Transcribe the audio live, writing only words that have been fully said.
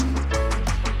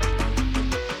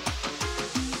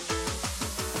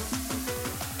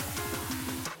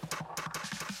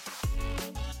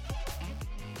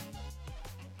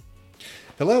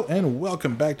Hello and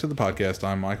welcome back to the podcast.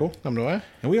 I'm Michael. I'm Noah.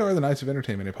 And we are the Knights of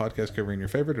Entertainment, a podcast covering your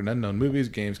favorite and unknown movies,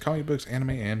 games, comic books, anime,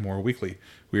 and more weekly.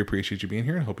 We appreciate you being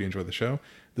here and hope you enjoy the show.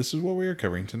 This is what we are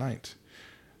covering tonight.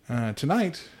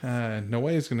 Tonight,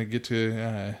 Noah is going to get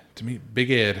to meet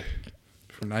Big Ed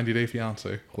from 90 Day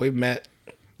Fiancé. We've met.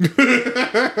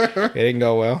 It didn't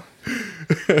go well.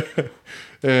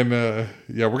 And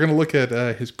we're going to look at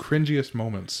his cringiest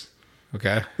moments.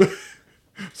 Okay.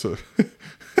 So,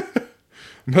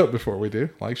 but before we do,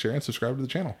 like, share, and subscribe to the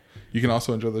channel. You can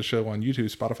also enjoy the show on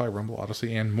YouTube, Spotify, Rumble,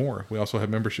 Odyssey, and more. We also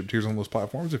have membership tiers on those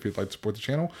platforms if you'd like to support the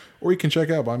channel, or you can check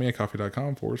out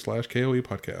buymeacoffee.com/KOE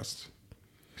podcast.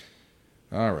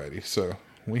 Alrighty, so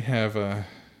we have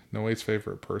Noah's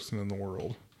favorite person in the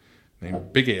world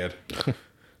named Big Ed.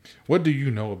 What do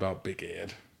you know about Big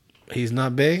Ed? He's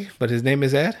not big, but his name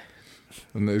is Ed.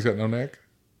 And he's got no neck?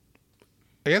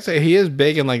 I guess he is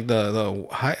big in like the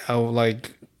height,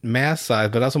 like mass size,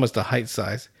 but not so much the height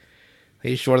size.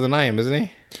 He's shorter than I am, isn't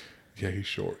he? Yeah, he's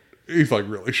short. He's like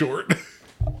really short.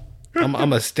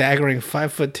 I'm a staggering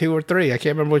 5'2" or 3. I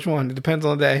can't remember which one. It depends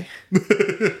on the day.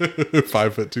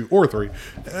 5'2" or 3,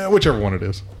 whichever one it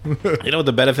is. You know what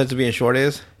the benefits of being short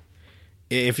is?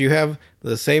 If you have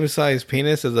the same size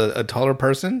penis as a taller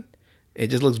person, it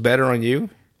just looks better on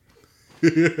you.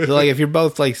 So like if you're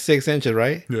both like 6 inches,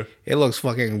 right? Yeah. It looks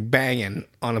fucking banging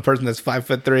on a person that's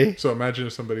 5'3". So imagine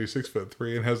if somebody's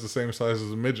 6'3" and has the same size as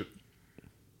a midget.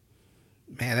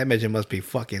 Man, that midget must be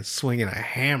fucking swinging a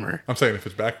hammer. I'm saying if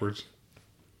it's backwards.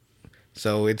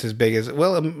 So it's as big as...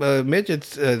 Well,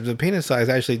 midgets, the penis size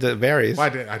actually varies. Well,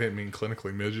 I didn't mean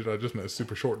clinically midget. I just meant a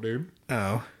super short dude.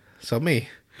 Oh, so me.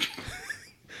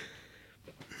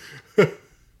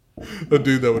 A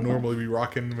dude that would normally be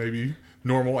rocking maybe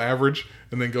normal average,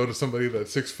 and then go to somebody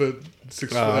that's 6 foot,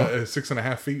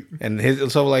 6.5 feet. And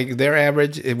their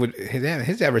average,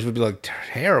 his average would be like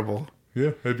terrible.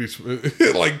 Yeah, it'd be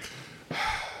like,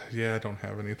 yeah, I don't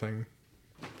have anything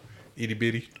itty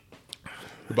bitty.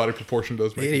 The body proportion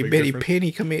does make a Itty big bitty difference.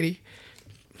 penny committee.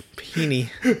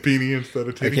 Peeny. Peeny instead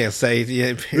of I titty. can't say.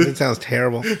 Yeah, it sounds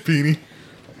terrible. Peeny.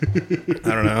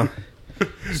 I don't know.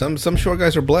 Some short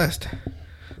guys are blessed.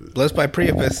 Blessed by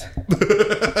Priapus.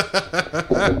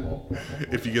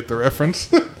 If you get the reference.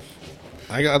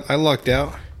 I lucked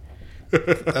out.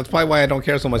 That's probably why I don't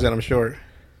care so much that I'm short.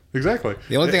 Exactly.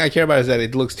 The only thing I care about is that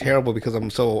it looks terrible because I'm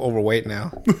so overweight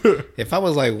now. If I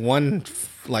was like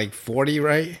 140,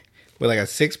 right, with like a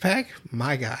 6-pack,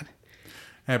 my God.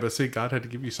 Yeah, but see, God had to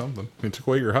give you something. He took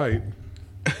away your height.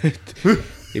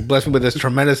 He blessed me with this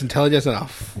tremendous intelligence and a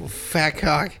fat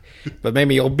cock, but made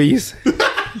me obese.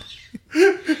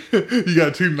 You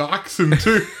got 2 knocks and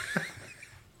 2.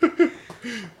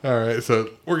 All right,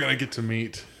 so we're going to get to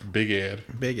meet Big Ed.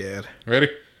 Big Ed. Ready?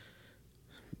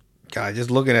 God,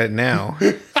 just looking at it now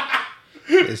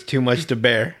is too much to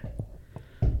bear.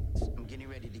 I'm getting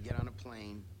ready to get on a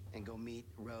plane and go meet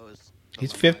Rose.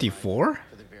 He's 54?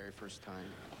 For the very first time.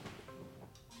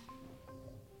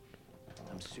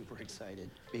 I'm super excited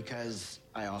because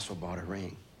I also bought a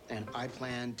ring. And I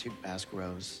plan to ask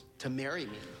Rose to marry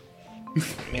me.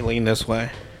 Let me lean this way.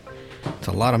 It's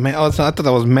a lot of mayonnaise. Oh, I thought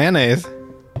that was mayonnaise.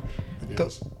 It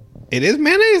is. It is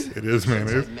mayonnaise? It is, man.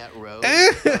 Since I met Rose,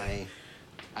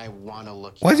 I want to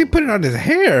look Why is he young. putting it on his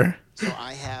hair? So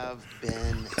I have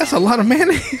been... That's a lot of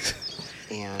mayonnaise.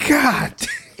 And God.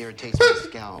 irritates my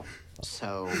scalp.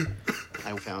 So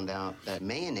I found out that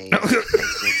mayonnaise makes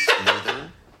it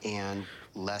smoother and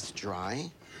less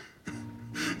dry.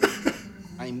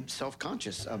 I'm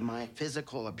self-conscious of my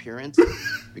physical appearance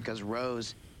because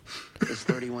Rose is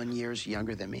 31 years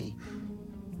younger than me.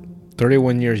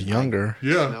 31 years younger. I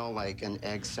Yeah. smell like an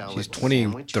egg salad She's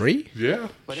sandwich, 23? Yeah.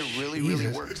 but it really, really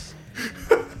Jesus. works.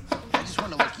 I just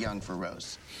want to look young for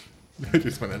Rose. I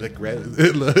just want to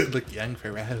look young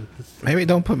for Rose. Maybe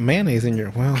don't put mayonnaise in your...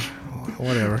 Well,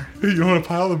 whatever. You want a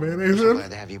pile of mayonnaise So in?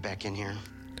 glad to have you back in here.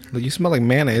 Look, you smell like I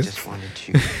mayonnaise. just wanted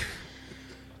to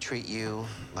treat you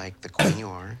like the queen you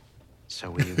are. So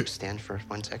will you stand for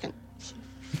 1 second?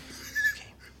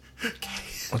 Okay.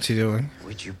 What's he doing?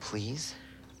 Would you please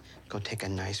go take a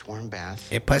nice warm bath?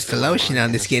 It puts the lotion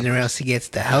on the skin or else he gets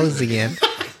the hose again.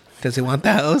 Does he want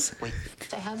the hose? Wait.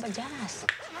 I have a gas.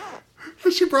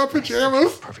 She brought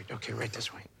pajamas. Perfect. Okay, right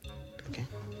this way. Okay.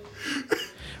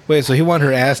 Wait, so he want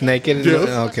her ass naked? Yes.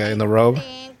 Okay, in the robe?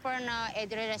 Think for now,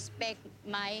 Ed respect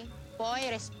my boy,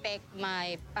 respect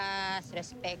my past,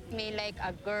 respect me like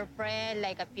a girlfriend,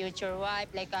 like a future wife,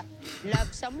 like a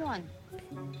love someone.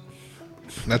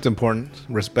 That's important.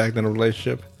 Respect in a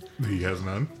relationship. He has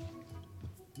none.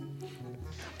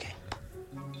 Okay.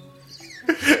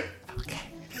 Okay.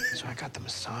 So I got the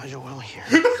massage oil here.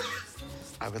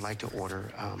 I would like to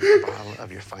order a bottle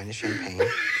of your finest champagne.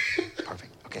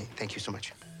 Perfect. Okay, thank you so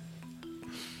much.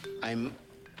 I'm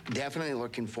definitely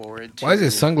looking forward to. Why is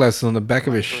his sunglasses on the back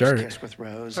of his my first shirt? Kiss with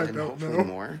Rose I and don't hopefully know.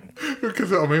 more.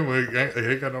 Because I mean, he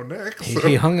ain't got no neck. He, So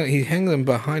he hung them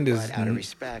behind his. But out of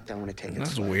respect, I want to take it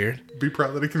That's slow. weird. be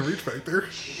proud that he can reach back there.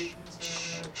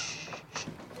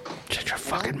 Shut your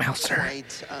fucking I mouth, don't sir.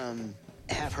 quite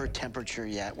have her temperature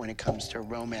yet when it comes to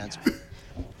romance.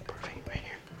 Perfect, right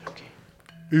here. Okay.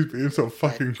 He's being so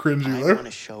fucking cringy I though. want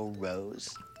to show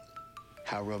Rose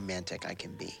how romantic I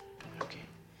can be. Okay.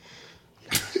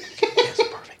 Okay, yes,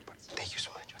 perfect. Thank you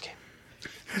so much. Okay.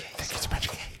 Okay. Thank you so much.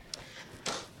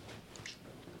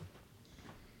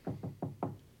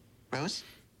 Rose?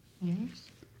 Yes.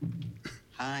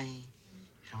 Hi.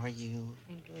 How are you?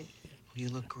 I'm good. Oh, you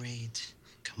look great.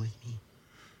 Come with me.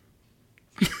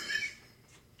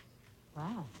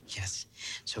 Wow. Yes.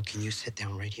 So can you sit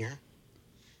down right here?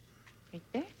 Right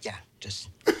there? Yeah, just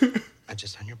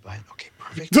on your butt. Okay,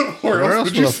 perfect. Where else would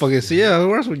would you the fucking sit? Yeah,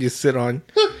 where else would you sit on?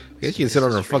 I guess you can sit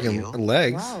on her This is for fucking you.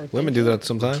 legs. Wow, Women thank do you. that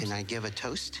sometimes. Can I give a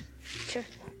toast Sure.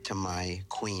 to my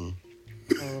queen?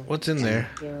 What's in there?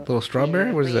 Yeah. Little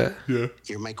strawberry? What is that? Yeah.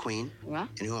 You're my queen, Yeah.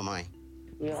 and who am I?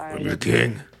 You are The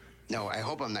king. No, I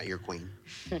hope I'm not your queen.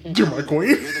 You're my queen.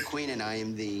 You're the queen, and I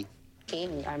am the.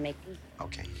 king. You are my king.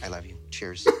 Okay, I love you.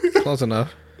 Cheers. Close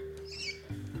enough.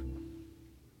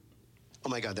 Oh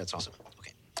my God, that's awesome.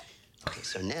 Okay. Okay,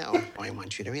 so now I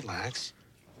want you to relax.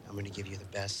 I'm going to give you the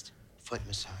best foot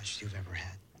massage you've ever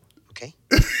had. Okay?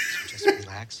 So just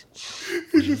relax.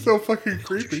 He's just so fucking Hold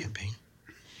your creepy. champagne.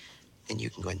 And you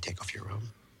can go ahead and take off your robe.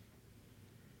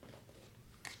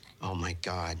 Oh my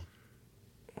God.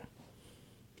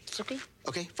 It's okay.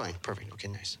 Okay, fine. Perfect. Okay,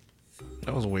 nice.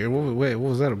 That was weird. Wait, what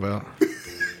was that about?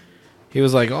 He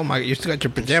was like, "Oh my, you still got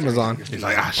your pajamas on." He's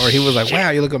like, ah, Or he was like, "Wow,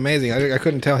 you look amazing." I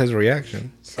couldn't tell his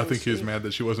reaction. I think he was mad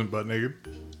that she wasn't butt naked.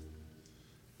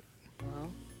 Wow.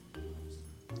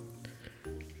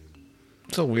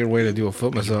 It's a weird way to do a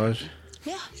foot massage.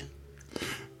 Yeah.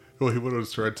 Well, he would have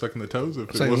tried sucking the toes if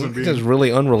It's it like wasn't being. just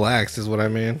really unrelaxed, is what I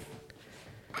mean.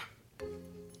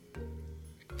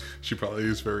 She probably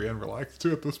is very unrelaxed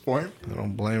too at this point. I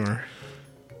don't blame her.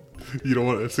 You don't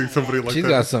want to see somebody like She's that.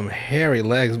 got some hairy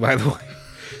legs, by the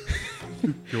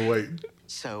way. You'll wait.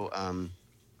 So,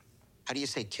 how do you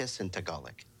say kiss in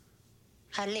Tagalog?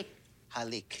 Halik.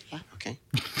 Halik. Okay.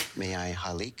 May I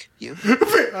halik you?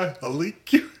 I'll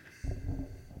leak you.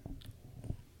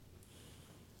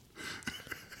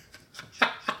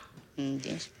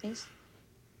 Yes, please.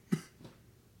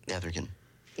 The other again.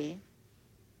 Okay.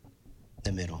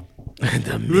 The middle.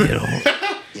 The middle.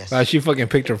 Yes. Wow, she fucking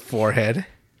picked her forehead.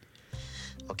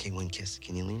 Okay, one kiss.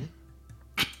 Can you lean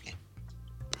it?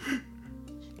 Okay.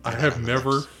 I have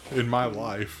never in my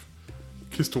life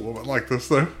kissed a woman like this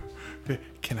though.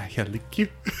 Can I lick you?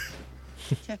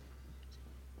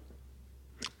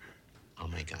 Oh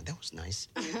my God, that was nice.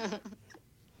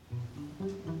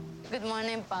 Good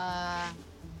morning, pa.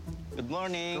 Good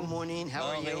morning. Good morning. How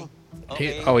are you?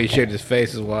 He shaved his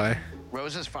face, is why.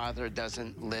 Rosa's father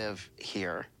doesn't live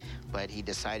here, but he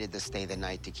decided to stay the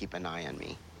night to keep an eye on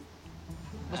me.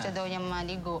 Gusto daw niya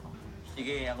maligo.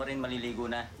 Sige, ako rin maliligo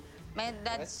na. My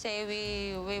dad say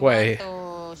we Wait.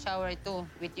 want to shower too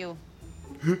with you.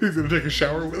 He's gonna take a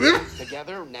shower with him.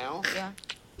 Together now? Yeah.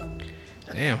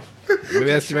 Damn.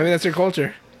 Maybe that's your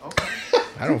culture.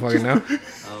 I don't fucking know.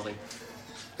 Okay.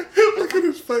 Look at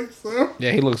his face though.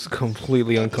 Yeah, he looks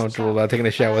completely uncomfortable about taking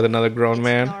a shower with another grown It's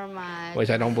man. normal. Which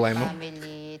I don't blame him.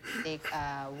 Family take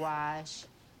a wash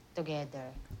together.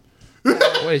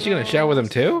 Wait, is she gonna shower with him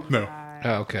too? No,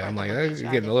 Oh, okay. I'm like, that's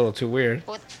getting a little too weird.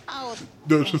 Put out.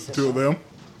 no, it's just the two of them.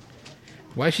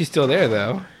 Why is she still there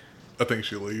though? I think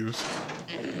she leaves.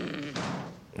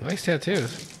 Nice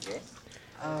tattoos.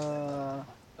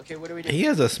 Okay, what do we do? He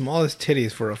has the smallest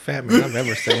titties for a fat man I've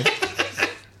ever seen.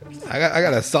 I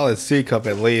got a solid C cup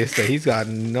at least. And he's got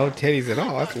no titties at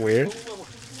all. That's weird.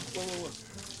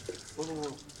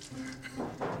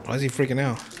 Why is he freaking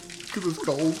out? Because it's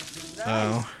cold.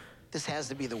 Oh, This has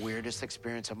to be the weirdest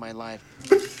experience of my life.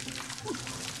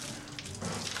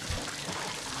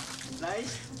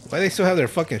 Nice. why do they still have their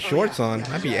fucking shorts on?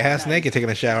 I'd be ass naked taking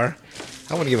a shower.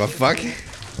 I wouldn't give a fuck.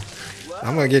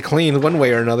 I'm gonna get clean one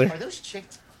way or another. Are those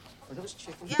chicks? Are those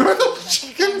chickens?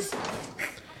 Chickens.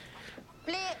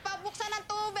 Please, pabuksan ng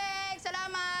tubig.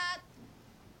 Salamat.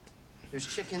 There's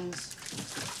chickens.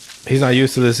 He's not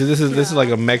used to this. This is like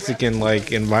a Mexican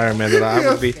like environment that I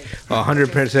would be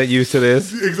 100% used to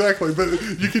this. Exactly, but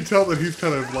you can tell that he's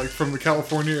kind of like from the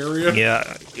California area.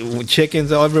 Yeah,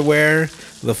 chickens everywhere.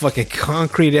 The fucking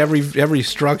concrete every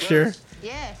structure.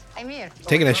 Yes, I I'm here.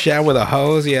 Taking a shower with a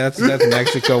hose? Yeah, that's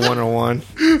Mexico 101.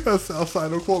 That's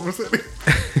Southside Oklahoma City.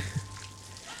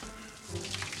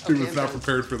 He was not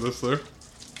prepared for this, though.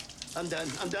 I'm done.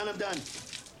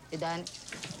 You done?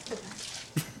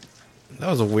 That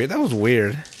was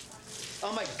weird.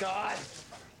 Oh my God.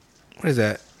 What is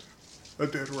that? A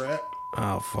dead rat.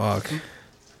 Oh, fuck.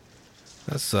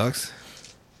 That sucks.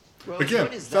 Rose, Again,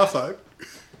 what is that? Southside.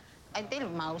 I think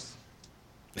mouse.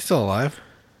 He's still alive.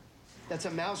 That's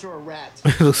a mouse or a rat?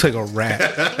 It looks like a rat.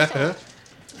 I think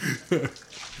so.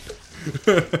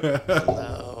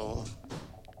 Hello.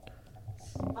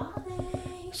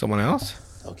 Someone else?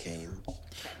 Okay.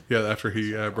 Yeah, after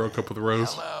he broke up with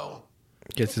Rose. Hello.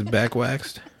 Gets his back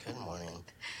waxed. Good morning.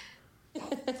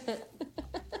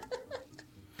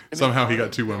 Somehow he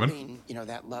got two women. Building, you know,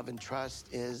 that love and trust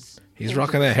is. He's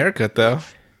rocking that haircut, though.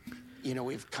 You know,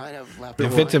 we've kind of left.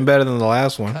 It fits him better than the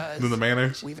last one. Then the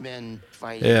mayonnaise. We've been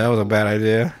fighting. Yeah, that was a bad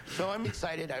idea. So I'm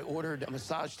excited. I ordered a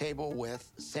massage table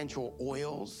with essential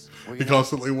oils. We're He gonna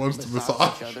constantly wants to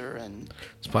massage. each other and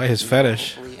It's probably his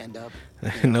fetish. hopefully end up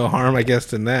No harm, I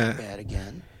guess, in that. bad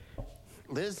again.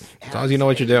 Liz, As long as you know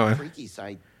what you're doing. Freaky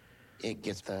side, it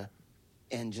gets the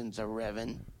engines a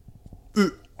revving.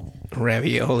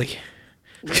 Ravioli.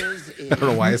 Liz is I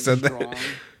don't know why I said that. strong,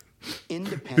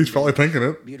 independent, He's probably thinking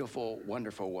it. beautiful,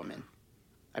 wonderful woman.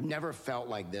 I've never felt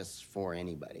like this for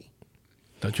anybody.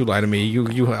 Don't you lie to me. He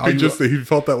He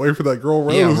felt that way for that girl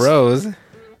Rose. Yeah, Rose.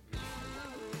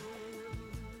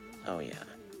 Oh yeah.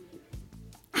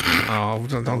 Oh,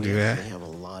 don't do They that. have a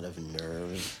lot of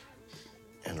nerves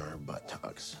in our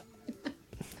buttocks.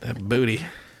 That booty.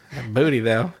 That booty,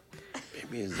 though.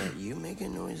 Baby, is that you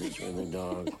making noises or the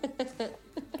dog?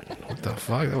 What the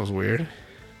fuck? That was weird.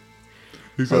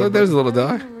 He's Oh, had, look, there's a little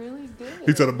dog. Really good.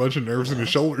 he's had a bunch of nerves in his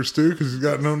shoulders, too, because he's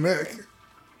got no neck.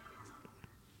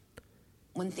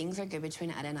 When things are good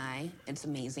between Ed and I, it's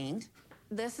amazing.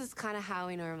 This is kind of how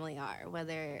we normally are,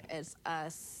 whether it's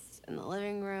us in the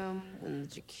living room, in the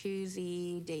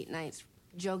jacuzzi, date nights,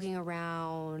 joking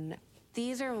around.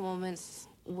 These are moments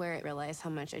where I realize how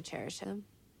much I cherish him.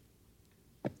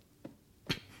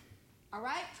 All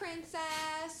right,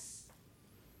 princess.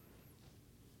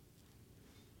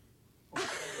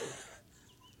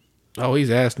 Oh, he's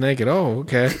ass naked. Oh,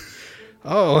 okay.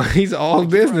 Oh, he's all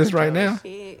business right now.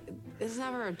 It's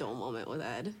never a dull moment with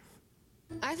Ed.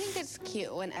 I think it's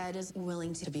cute when Ed is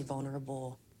Willing to be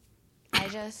vulnerable. I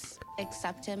just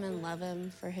accept him and love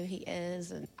him for who he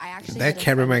is. And I actually That did a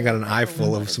cameraman got an photo eye of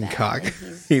full him of some bed, cock.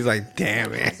 and He's like,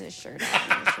 damn has it. his shirt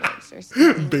off and shorts or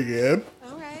something. Big Ed.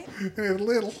 All right. And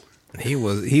little. He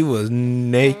was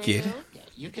naked. Yeah,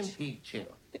 you can peek too.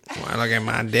 Well, look at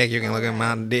my dick. You can look at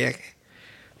my dick.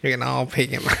 You can all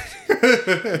peek at my.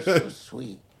 So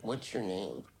sweet. What's your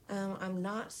name? I'm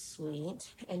not sweet,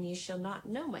 and you shall not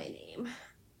know my name.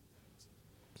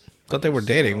 Thought they were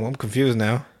dating. Well, I'm confused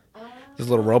now. This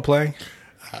little role playing.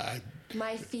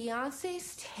 My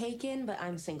fiance's taken, but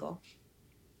I'm single.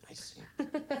 I see.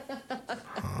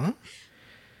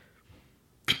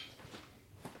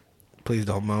 Please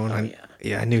don't moan.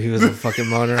 Yeah. I knew he was a fucking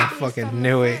moaner. I fucking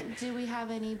knew it. Do we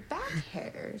have any back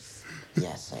hairs?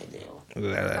 Yes, I do.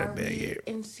 Look at that Are big we ear.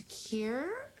 insecure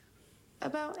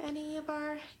about any of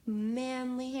our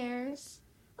manly hairs?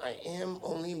 I am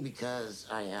only because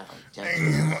I have. Would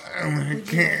you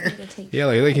like me to take Yeah,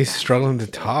 like he's struggling to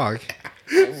talk.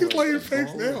 He's laying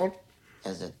face down.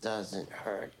 As it doesn't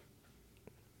hurt.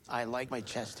 I like my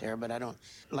chest hair, but I don't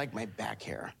like my back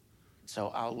hair. So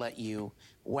I'll let you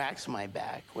wax my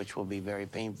back, which will be very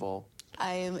painful.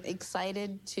 I am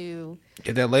excited to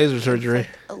Get that laser surgery.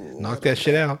 Knock that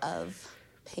shit out. of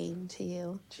pain to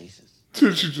you. Jesus.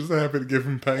 She's just happy to give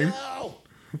him pain. Ow!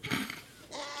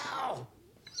 Ow!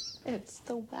 It's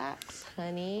the wax,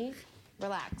 honey.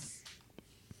 Relax.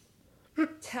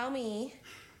 Tell me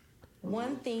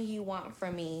one thing you want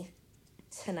from me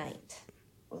tonight.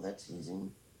 Well, that's easy.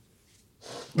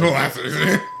 No, that's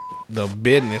it. The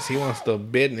business. He wants the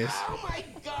business. Oh my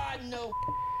God, no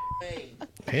way.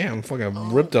 Damn,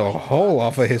 fucking ripped a hole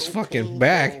off of his fucking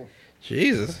back.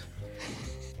 Jesus.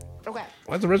 Okay.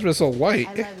 Why's the rest of it so white?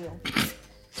 I love you.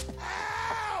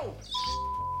 Ow!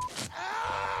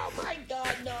 Oh my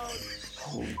God, no.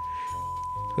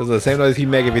 It was the same noise he'd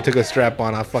make if he took a strap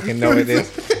on. I fucking know it is.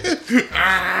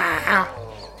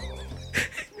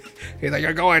 He's like,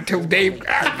 you're going too deep.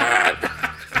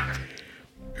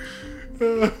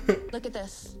 Look at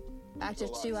this. Active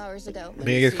 2 hours ago.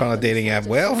 Big Ed's calling a dating app.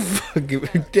 Well,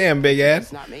 damn, Big Ed.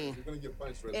 It's not me.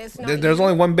 It's not There's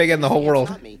only one Big Ed in the whole It's world.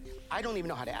 not me. I don't even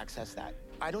know how to access that.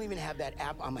 I don't even have that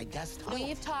app on my desktop.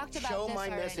 We've talked about Show this my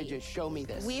already. messages. Show me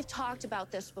this. We've talked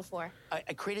about this before. I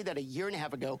created that a year and a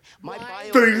half ago. My Why?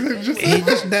 bio.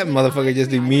 That motherfucker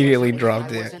just immediately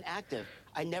dropped I it. wasn't active.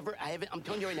 I haven't. I'm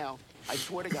telling you right now. I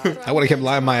swear to God. I would have kept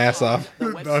lying my ass off.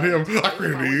 Not him. I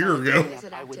created it a year ago.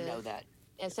 I would know that.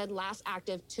 It said last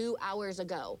active 2 hours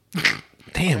ago.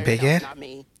 Damn, Big Ed. Not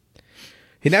me.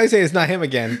 Now he's saying it's not him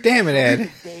again. Damn it,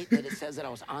 Ed. Date that it says that I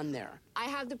was on there. I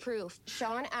have the proof.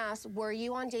 Sean asked, were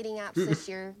you on dating apps this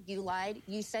year? You lied.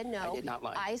 You said no. I did not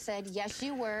lie. I said, yes,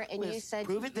 you were. And you Liz, said,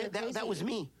 prove it. you're That was crazy.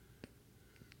 me.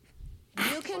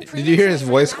 You can prove Did you hear it his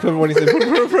right voice now. quiver when he said,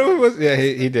 yeah,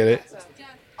 he did it.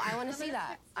 I want to see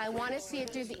that. I want to see it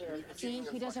through the. See,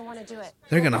 he doesn't want to do it.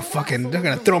 They're gonna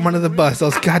throw him under the bus.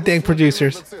 Those goddamn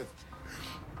producers.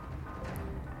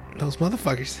 Those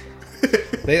motherfuckers.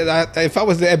 If I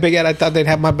was the Big Ed, I thought they'd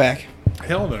have my back.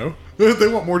 Hell no. They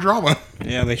want more drama.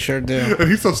 Yeah, they sure do. And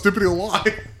he's so stupid he'll lie.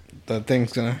 The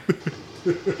thing's gonna.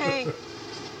 Hey.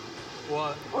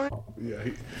 Yeah,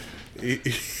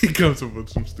 he comes up with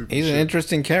some stupid He's shit. an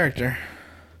interesting character.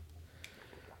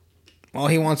 All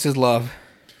he wants is love.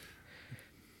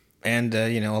 And,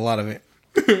 a lot of it.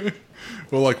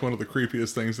 Well, like one of the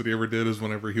creepiest things that he ever did is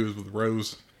whenever he was with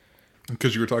Rose,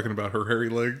 because you were talking about her hairy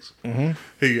legs. Mm-hmm.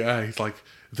 He's like,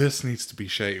 this needs to be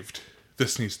shaved.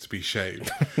 This needs to be shaved.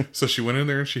 So she went in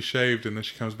there and she shaved, and then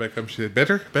she comes back up and she said,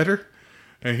 better.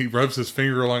 And he rubs his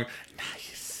finger along.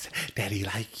 Nice, daddy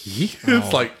like ye.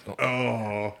 It's like,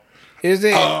 oh. Is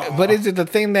it? But is it the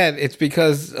thing that it's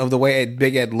because of the way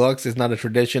Big Ed looks? It's not a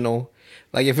traditional.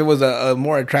 Like if it was a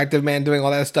more attractive man doing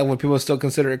all that stuff, would people still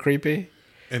consider it creepy?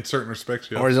 In certain respects,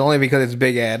 yeah. Or is it only because it's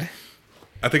Big Ed?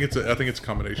 I think it's a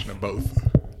combination of both.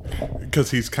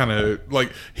 Because he's kind of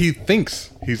like he thinks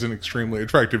he's an extremely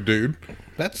attractive dude,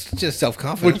 That's just self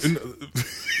confidence.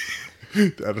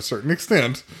 at a certain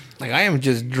extent. Like I am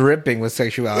just dripping with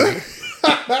sexuality.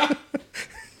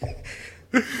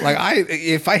 Like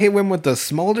if I hit women with the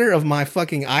smolder of my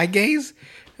fucking eye gaze,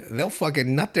 they'll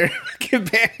fucking nut their fucking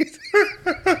panties.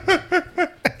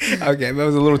 Okay, that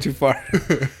was a little too far.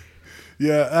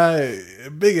 Yeah,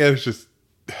 Big Ed's just.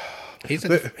 He's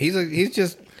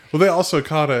just. Well, they also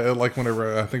caught like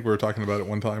whenever I think we were talking about it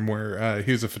one time where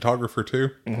he's a photographer too.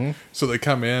 Mm-hmm. So they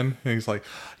come in and he's like,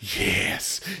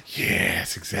 yes,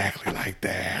 exactly like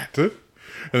that. And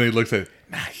he looks at it,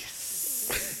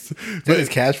 nice. Is that his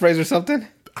catchphrase or something?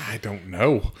 I don't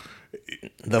know.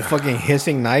 The fucking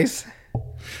hissing nice.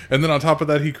 And then on top of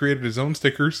that, he created his own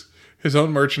stickers, his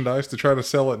own merchandise to try to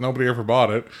sell it. Nobody ever bought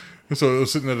it. And so it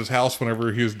was sitting at his house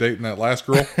whenever he was dating that last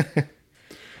girl.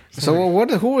 So who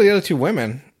were the other two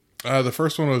women? The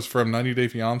first one was from 90 Day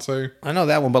Fiance. I know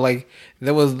that one, but like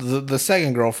there was the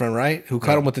second girlfriend, right? Who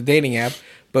caught him with the dating app.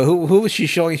 But who was she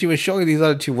showing? She was showing these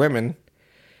other two women.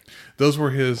 Those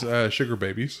were his sugar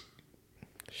babies.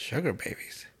 Sugar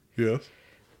babies. Yes.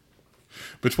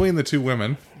 Between the two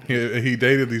women, he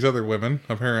dated these other women,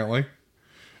 apparently.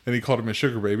 And he called them his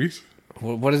sugar babies.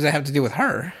 What does that have to do with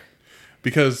her?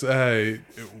 Because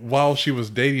while she was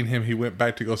dating him, he went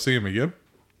back to go see him again.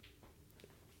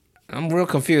 I'm real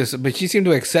confused. But she seemed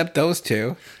to accept those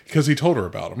two. Because he told her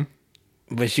about them.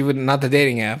 But she would not the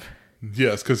dating app.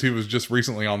 Yes, because he was just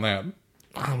recently on that.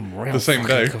 I'm real The same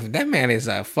fucking day. confused. That man is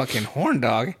a fucking horn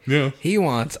dog. Yeah. He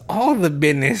wants all the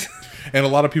business. And a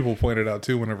lot of people pointed out,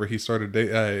 too, whenever he started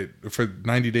for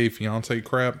 90 Day Fiance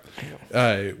crap,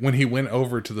 when he went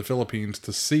over to the Philippines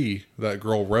to see that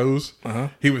girl, Rose,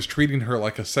 he was treating her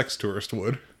like a sex tourist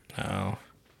would. Oh.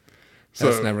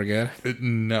 That's So, never good.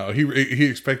 No, he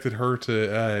expected her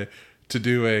to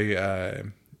do a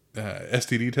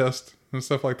STD test and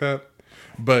stuff like that,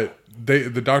 but the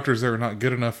doctors there are not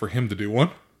good enough for him to do one.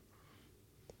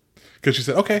 Because she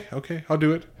said, "Okay, I'll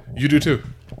do it. You do too."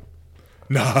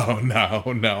 No,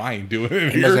 I ain't doing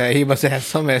it here. He must have had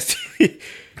some STD.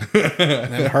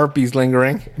 And herpes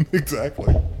lingering.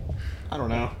 Exactly. I don't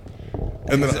know.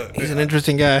 And then He's an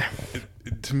interesting guy.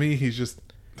 to me, he's just.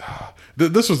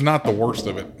 This was not the worst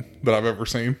of it that I've ever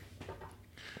seen.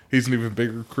 He's an even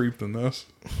bigger creep than this.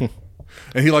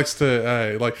 And he likes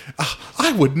to,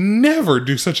 I would never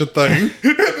do such a thing.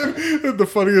 And the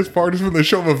funniest part is when they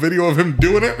show him a video of him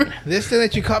doing it. This thing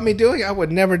that you caught me doing, I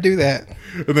would never do that.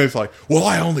 And then it's like, well,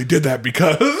 I only did that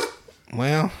because.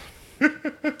 Well.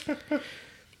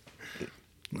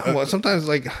 Well, sometimes,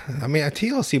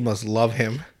 TLC must love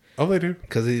him. Oh, they do.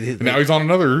 Because Now he's on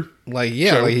another. show.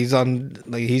 Show. He's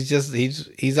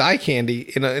eye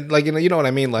candy. You know what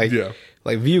I mean? Like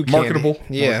view candy. Marketable.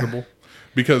 Yeah. Marketable.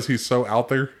 Because he's so out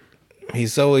there.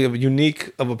 He's so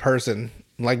unique of a person.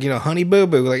 Like, Honey Boo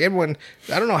Boo. Like everyone,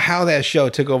 I don't know how that show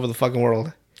took over the fucking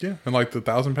world. Yeah, and like the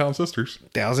 1,000-pound sisters.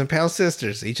 1,000-pound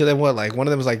sisters. Each of them, what, like one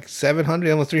of them was like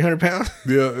 700, almost 300 pounds?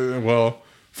 Yeah, well,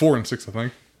 4 and 6, I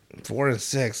think. 4 and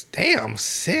 6. Damn,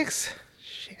 6?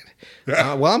 Shit.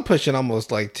 Well, I'm pushing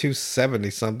almost like 270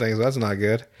 something, so that's not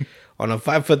good. On a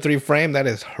 5'3" frame, that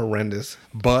is horrendous.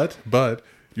 But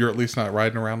you're at least not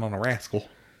riding around on a rascal.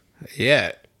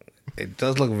 Yeah. It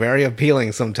does look very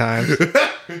appealing sometimes.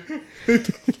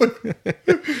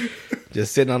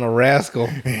 Just sitting on a rascal.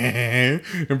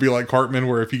 And be like Cartman,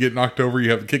 where if you get knocked over,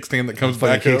 you have the kickstand that comes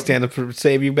back up. Kickstand to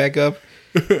save you back up.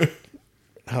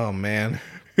 Oh, man.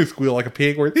 Squeal like a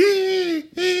pig. Where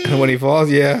When he falls,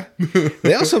 yeah.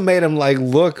 They also made him like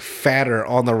look fatter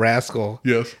on the rascal.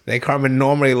 Yes. That Cartman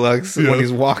normally looks when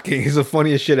he's walking. He's the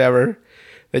funniest shit ever.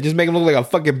 They just make him look like a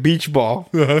fucking beach ball.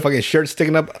 Fucking shirt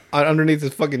sticking up underneath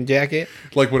his fucking jacket.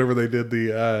 Like whatever they did,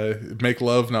 the Make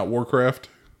Love, Not Warcraft.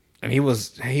 And he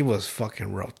was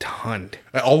fucking rotund.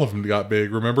 All of them got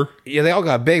big, remember? Yeah, they all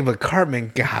got big, but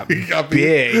Cartman got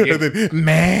big. And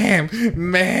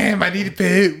then, ma'am, I need a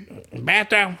poop.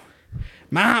 Bathroom.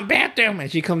 Mom, bathroom.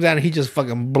 And she comes out and he just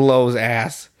fucking blows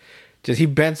ass. Just he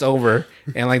bends over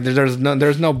and like there's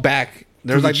no back.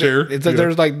 There's the like chair.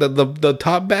 There's like the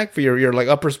top back for your like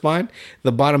upper spine.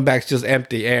 The bottom back's just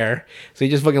empty air. So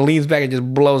he just fucking leans back and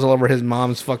just blows all over his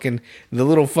mom's fucking the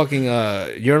little fucking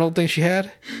urinal thing she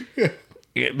had.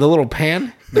 The little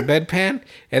pan, the bed pan,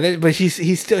 and then but he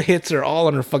still hits her all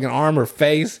on her fucking arm or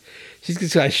face. She's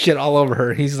just got shit all over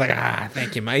her. He's like,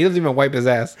 thank you, man. He doesn't even wipe his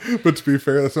ass. But to be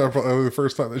fair, that's not probably the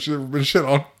first time that she's ever been shit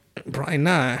on. Probably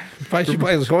not. She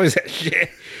probably was always that shit.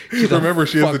 Remember,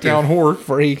 she is the town whore.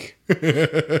 Freak.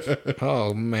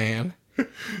 Oh, man.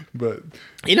 But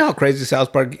you know how crazy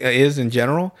South Park is in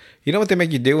general? You know what they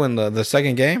make you do in the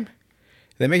second game?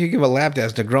 They make you give a lap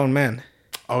dance to grown men.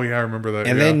 oh yeah, I remember that.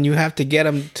 And yeah. then you have to get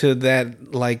them to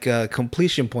that like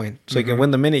completion point so you can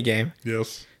win the mini game.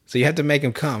 Yes. So you have to make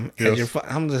them come. And Yes.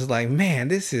 I'm just like, man,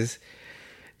 this is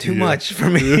too much for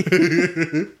me.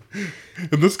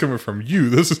 And this coming from you,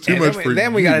 this is too much for you.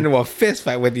 Then we got into a fist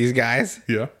fight with these guys.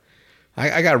 Yeah.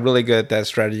 I got really good at that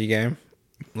strategy game.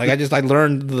 Like I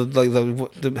learned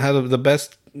the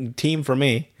best team for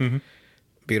me. Mm-hmm.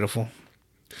 Beautiful.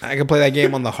 I can play that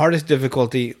game on the hardest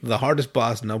difficulty, the hardest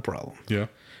boss, no problem. Yeah.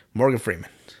 Morgan Freeman.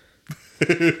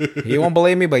 You won't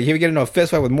believe me, but you get into a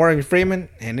fist fight with Morgan Freeman,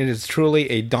 and it is truly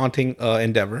a daunting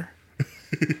endeavor.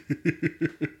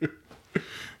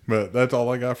 But that's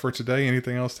all I got for today.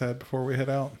 Anything else to add before we head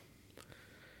out?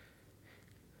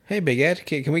 Hey, Big Ed,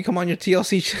 can we come on your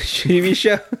TLC TV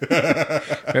show?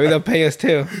 Maybe they'll pay us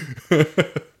too.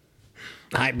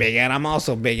 Hi, Big Ed. I'm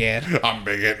also Big Ed. I'm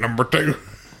Big Ed number 2.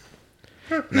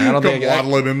 No, I don't think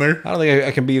waddle it in there. I don't think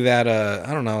I can be that.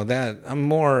 I don't know that. I'm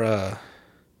more. I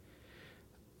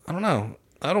don't know.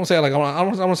 I don't say like I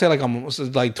don't say like I'm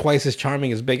like twice as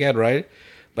charming as Big Ed, right?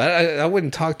 But I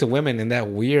wouldn't talk to women in that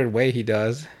weird way he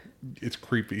does. It's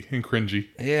creepy and cringy.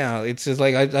 Yeah, it's just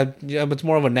like it's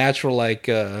more of a natural like.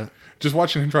 Just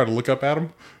watching him try to look up at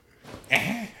him.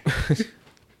 I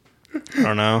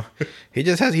don't know.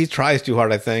 He tries too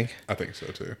hard, I think. I think so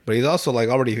too. But he's also like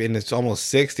already in his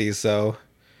almost 60s, so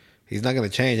he's not going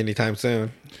to change anytime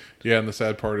soon. Yeah, and the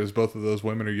sad part is both of those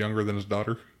women are younger than his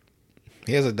daughter.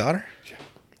 He has a daughter? Yeah.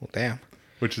 Well, damn.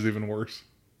 Which is even worse.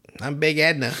 I'm Big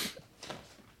Edna.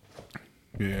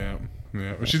 Yeah.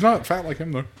 Yeah. But she's not fat like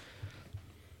him though.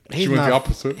 He's went not, the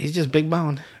opposite. He's just big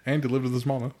boned. And he lived with his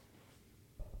mama.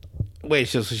 Wait,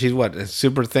 so she's what?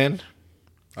 Super thin?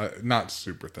 Not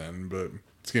super thin, but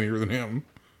skinnier than him.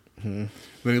 Mm-hmm.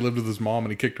 Then he lived with his mom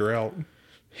and he kicked her out.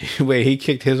 Wait, he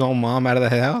kicked his own mom out of the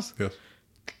house? Yes.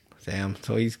 Damn.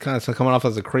 So he's kind of coming off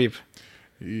as a creep.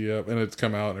 Yep, and it's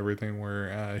come out and everything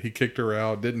where he kicked her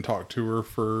out, didn't talk to her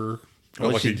for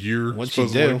like a year. What'd she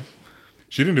do?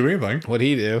 She didn't do anything. What'd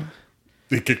he do?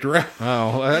 He kicked her out.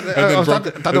 Oh, I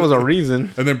thought there was a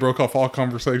reason. And then broke off all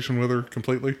conversation with her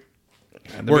completely.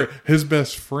 Where his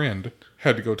best friend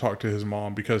had to go talk to his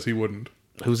mom because he wouldn't.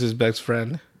 Who's his best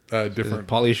friend? Different.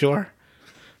 Pauly Shore?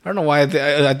 I don't know why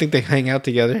I think they hang out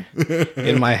together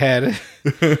in my head.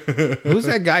 Who's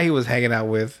that guy he was hanging out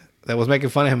with that was making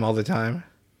fun of him all the time?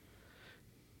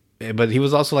 But he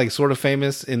was also like sort of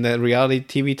famous in that reality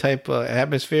TV type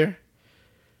atmosphere.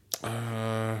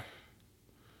 Can't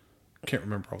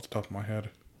remember off the top of my head.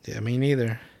 Yeah, me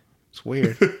neither. It's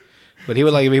weird. But he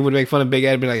would make fun of Big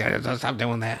Ed and be like, "Don't stop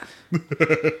doing that.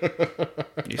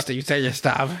 you say you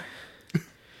stop."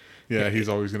 Yeah, he's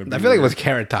always going to be. I feel like it was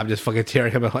Carrot Top just fucking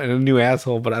tearing him a new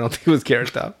asshole, but I don't think it was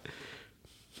Carrot Top.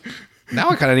 Now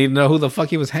I kind of need to know who the fuck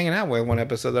he was hanging out with one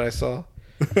episode that I saw.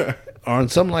 Or on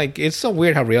some like, it's so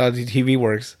weird how reality TV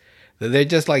works. They're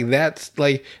just like that's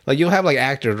like you'll have like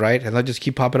actors, right? And they'll just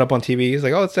keep popping up on TV. It's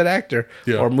like, oh, it's that actor.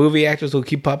 Yeah. Or movie actors who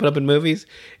keep popping up in movies.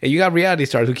 And you got reality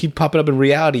stars who keep popping up in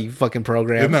reality fucking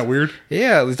programs. Isn't that weird?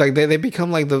 Yeah, it's like they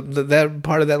become like the that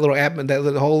part of that little app,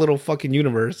 that whole little fucking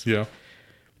universe. Yeah.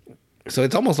 So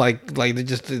it's almost like they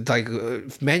just it's like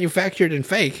manufactured and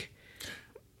fake.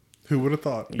 Who would have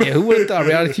thought? Yeah, who would have thought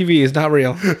reality TV is not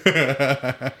real?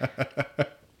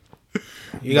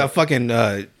 You got fucking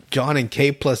John and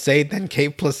Kate +8, then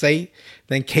Kate +8,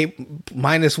 then Kate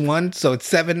 -1, so it's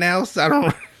 7 now. So I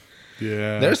don't.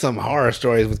 Yeah. There's some horror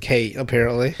stories with Kate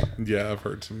apparently. Yeah, I've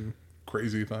heard some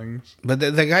crazy things. But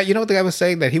the guy, you know what the guy was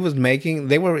saying that he was making?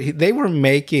 They were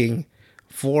making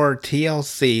for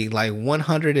TLC like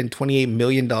 $128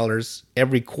 million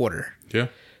every quarter. Yeah.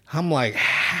 I'm like,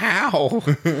 how?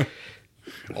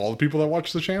 All the people that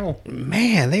watch the channel.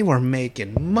 Man, they were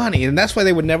making money, and that's why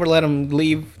they would never let him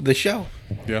leave the show.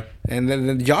 Yeah. And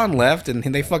then John left, and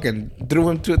they fucking threw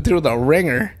him through the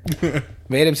ringer,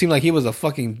 made him seem like he was a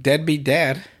fucking deadbeat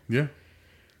dad. Yeah.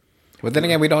 But then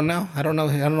again, we don't know. I don't know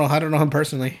him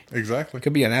personally. Exactly.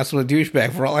 Could be an absolute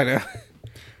douchebag for all I know.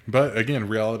 But again,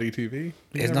 reality TV.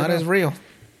 It's not as real.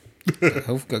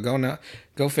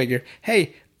 Go figure.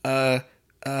 Hey,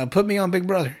 put me on Big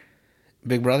Brother.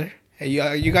 Big Brother. Hey,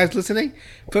 you guys listening?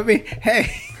 Put me.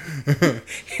 Hey,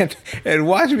 and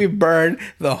watch me burn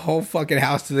the whole fucking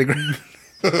house to the ground.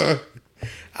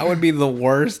 I would be the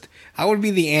worst. I would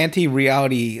be the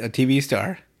anti-reality TV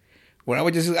star, where I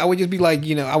would just be like,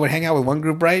 you know, I would hang out with one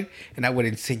group, right, and I would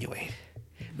insinuate.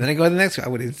 Then I go to the next one. I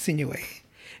would insinuate.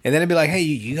 And then I'd be like, hey,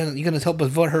 you gonna help us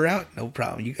vote her out? No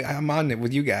problem. I'm on it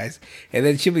with you guys. And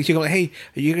then she'll go like, hey,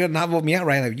 are you gonna not vote me out,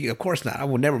 right? Like, of course not. I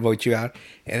will never vote you out.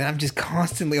 And then I'm just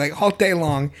constantly, like, all day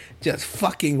long, just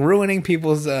fucking ruining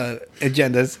people's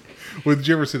agendas. Well, did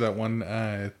you ever see that one?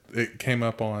 It came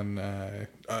up on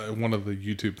one of the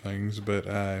YouTube things, but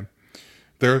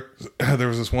there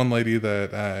was this one lady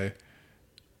that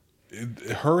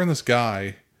her and this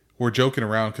guy were joking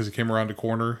around because he came around the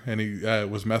corner and he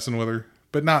was messing with her.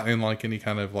 But not in like any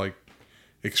kind of like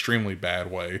extremely bad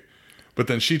way. But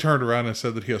then she turned around and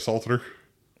said that he assaulted her.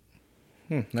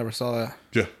 Never saw that.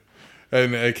 Yeah,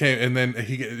 and it came, and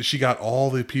then she got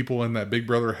all the people in that Big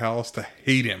Brother house to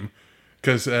hate him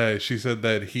because she said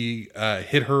that he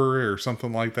hit her or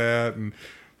something like that, and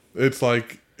it's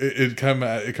like it come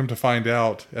to find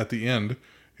out at the end.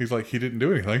 He's like, he didn't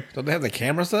do anything. Don't they have the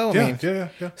cameras though? Yeah.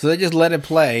 So they just let it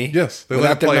play. Yes, they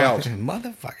let it play out.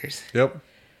 Motherfuckers. Yep.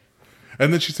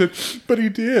 And then she said, but he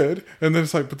did. And then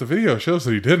it's like, but the video shows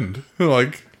that he didn't.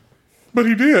 Like, but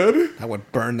he did. I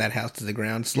would burn that house to the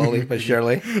ground slowly but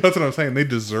surely. That's what I'm saying. They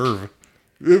deserve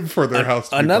for their house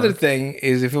to be Another burned. thing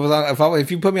is if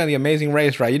you put me on the Amazing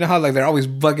Race, right? You know how like they're always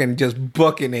fucking just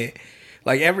booking it.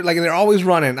 Like they're always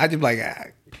running. I'd just be like,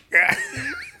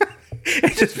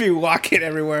 and just be walking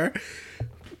everywhere.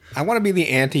 I want to be the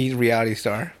anti-reality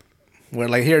star. Where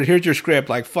like here's your script.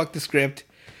 Like fuck the script.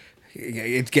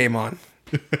 It's game on.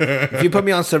 If you put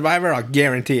me on Survivor, I'll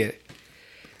guarantee it.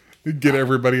 Get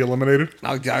everybody eliminated.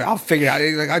 I'll figure it out.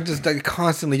 Like I just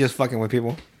constantly just fucking with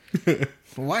people.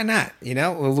 Why not? You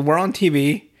know, we're on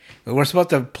TV. We're supposed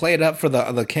to play it up for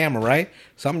the camera, right?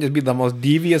 So I'm just be the most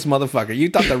devious motherfucker. You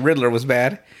thought the Riddler was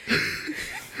bad.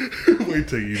 Wait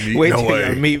till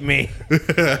you meet me.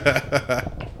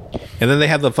 And then they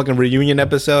have the fucking reunion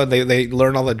episode. They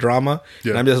learn all the drama.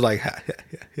 Yeah. And I'm just like,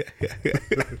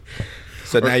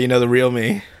 so now you know the real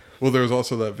me. Well, there was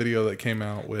also that video that came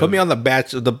out with. Put me on the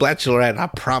Bachelorette. I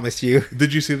promise you.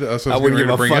 Did you see that? I wouldn't give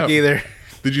a fuck either.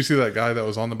 Did you see that guy that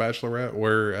was on The Bachelorette?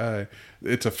 Where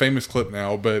it's a famous clip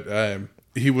now, but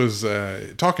he was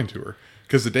talking to her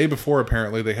because the day before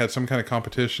apparently they had some kind of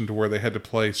competition to where they had to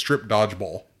play strip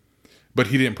dodgeball, but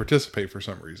he didn't participate for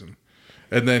some reason.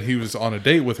 And then he was on a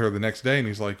date with her the next day, and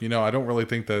he's like, I don't really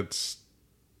think that's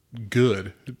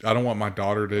good. I don't want my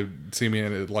daughter to see me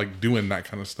in it, like doing that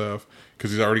kind of stuff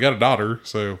because he's already got a daughter,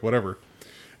 so whatever.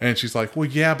 And she's like, well,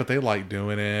 yeah, but they like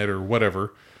doing it or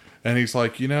whatever. And he's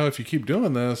like, if you keep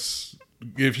doing this,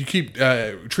 if you keep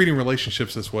treating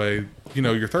relationships this way,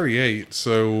 you're 38,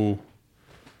 so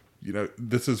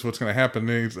this is what's going to happen.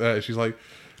 And she's like,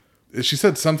 she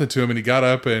said something to him, and he got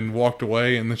up and walked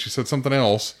away, and then she said something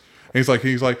else. And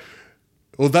he's like,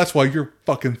 well, that's why you're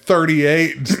fucking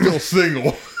 38 and still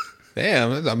single.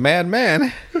 Damn, that's a mad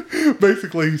man.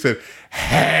 Basically, he said,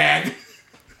 hag.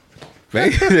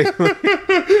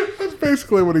 That's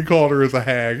basically what he called her, as a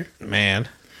hag. Man.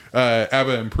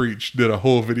 ABBA and Preach did a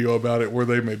whole video about it where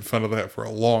they made fun of that for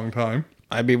a long time.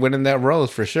 I'd be winning that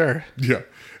rose for sure. Yeah.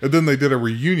 And then they did a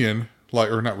reunion like,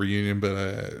 or not reunion, but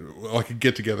like a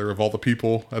get together of all the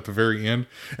people at the very end.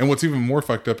 And what's even more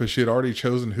fucked up is she had already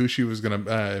chosen who she was going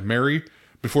to marry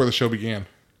before the show began.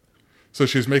 So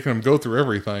she was making them go through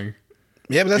everything.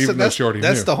 Yeah, but Even though she already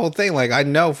that's knew. the whole thing. Like, I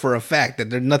know for a fact that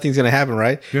nothing's going to happen,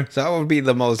 right? Yeah. So that would be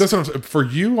the most... That's what I'm saying. For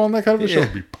you on that kind of a show, Yeah.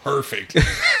 it'd be perfect.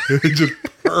 Just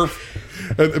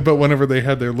perfect. But whenever they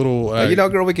had their little... you know,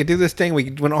 girl, we could do this thing. We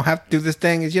don't have to do this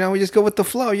thing. You know, we just go with the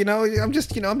flow. You know, I'm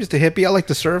just a hippie. I like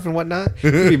to surf and whatnot.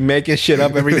 Be making shit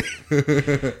up every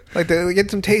day. Like to get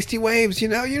some tasty waves. You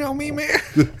know me, man.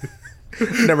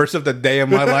 Never surfed a day in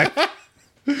my life.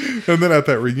 and then at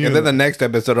that reunion... And then the next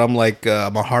episode, I'm like,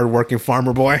 I'm a hardworking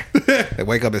farmer boy. I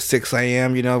wake up at 6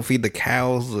 a.m., you know, feed the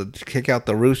cows, kick out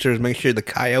the roosters, make sure the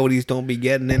coyotes don't be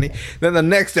getting any. Then the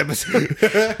next episode...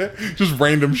 just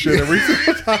random shit every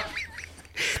single time.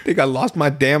 I think I lost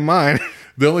my damn mind.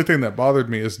 The only thing that bothered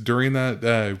me is during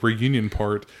that reunion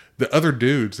part, the other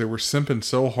dudes, they were simping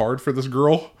so hard for this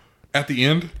girl at the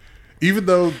end, even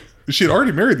though she had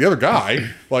already married the other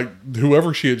guy, like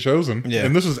whoever she had chosen. Yeah.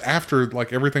 And this was after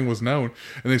like everything was known.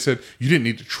 And they said, you didn't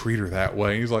need to treat her that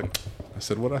way. And he's like, I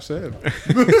said what I said.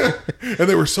 And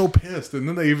they were so pissed. And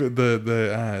then they even,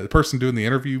 the person doing the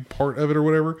interview part of it or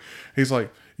whatever, he's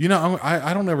like, you know,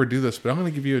 I don't ever do this, but I'm going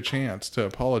to give you a chance to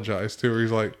apologize to her.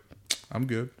 He's like, I'm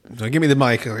good. So give me the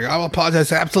mic. Like, I'll apologize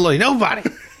to absolutely nobody.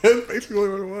 That's basically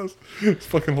what it was. It's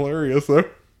fucking hilarious though.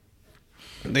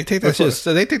 They take that shit.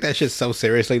 So they take that shit so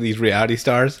seriously. These reality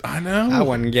stars. I know. I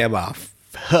wouldn't give a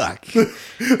fuck.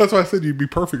 That's why I said you'd be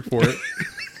perfect for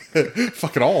it.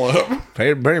 Fuck it all up.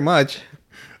 Very much.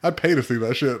 I'd pay to see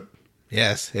that shit.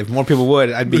 Yes. If more people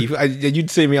would, you'd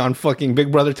see me on fucking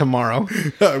Big Brother tomorrow.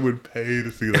 I would pay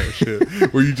to see that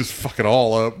shit. Where you just fuck it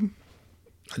all up.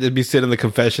 I'd just be sitting in the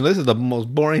confession. This is the most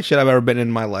boring shit I've ever been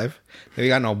in my life. They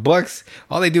got no books.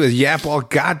 All they do is yap all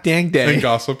goddamn day. And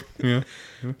gossip. Yeah.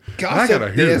 Gossip I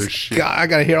gotta hear this. this shit. I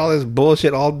gotta hear all this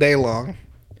bullshit all day long.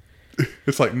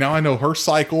 It's like now I know her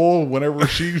cycle whenever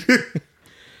she.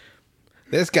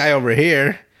 This guy over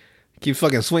here keeps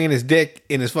fucking swinging his dick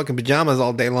in his fucking pajamas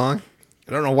all day long.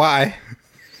 I don't know why.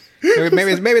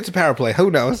 Maybe it's a power play. Who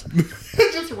knows? I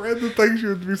just read the things you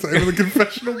would be saying in the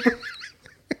confessional.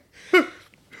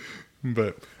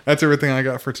 But that's everything I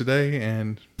got for today,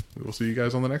 and we'll see you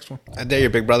guys on the next one. I dare you,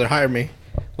 Big Brother. Hire me.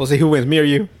 We'll see who wins, me or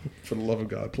you. For the love of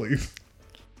God, please.